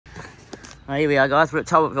Oh, here we are, guys. We're at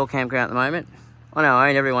Talbotville Campground at the moment. On our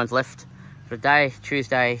own, everyone's left for a day,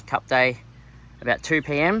 Tuesday, cup day, about 2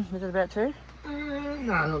 p.m. Is it about 2?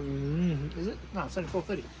 No, is it? No, it's only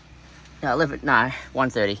 4:30. No,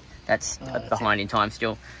 1:30. That's behind in time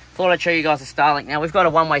still. Thought I'd show you guys the Starlink. Now, we've got a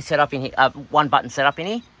one-way setup in here, one button setup in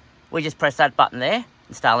here. We just press that button there,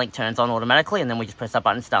 and Starlink turns on automatically, and then we just press that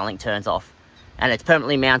button, Starlink turns off. And it's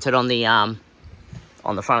permanently mounted on the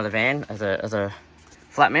front of the van as a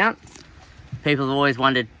flat mount. People have always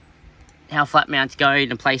wondered how flat mounts go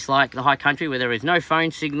in a place like the High Country where there is no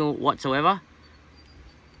phone signal whatsoever.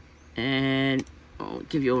 And I'll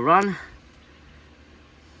give you a run.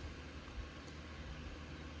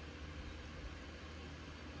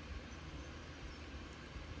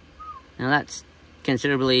 Now that's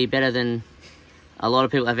considerably better than a lot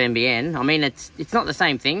of people have NBN. I mean, it's not the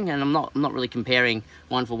same thing, and I'm not really comparing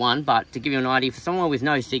one for one, but to give you an idea, for someone with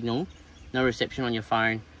no signal, no reception on your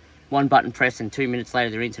phone, one button press and 2 minutes later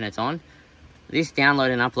their internet's on, this download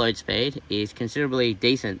and upload speed is considerably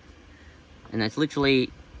decent. And that's literally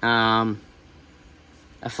a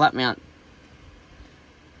flat mount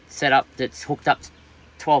setup that's hooked up to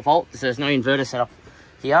 12 volt. So there's no inverter setup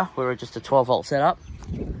here. We're just a 12 volt setup.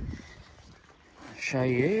 I'll show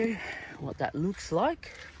you what that looks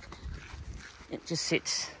like. It just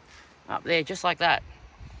sits up there just like that.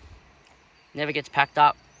 Never gets packed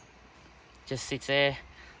up. Just sits there.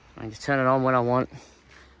 I can just turn it on when I want.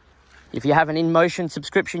 If you have an InMotion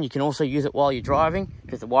subscription, you can also use it while you're driving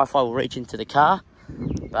because the Wi-Fi will reach into the car.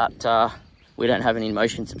 But we don't have an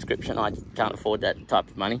InMotion subscription. I can't afford that type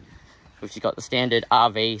of money. We've just got the standard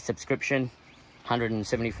RV subscription,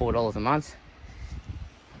 $174 a month.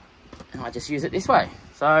 And I just use it this way.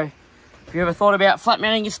 So if you ever thought about flat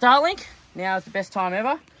mounting your Starlink, now is the best time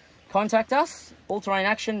ever. Contact us,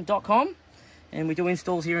 allterrainaction.com, and we do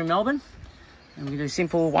installs here in Melbourne. And we do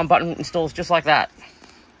simple one button installs just like that.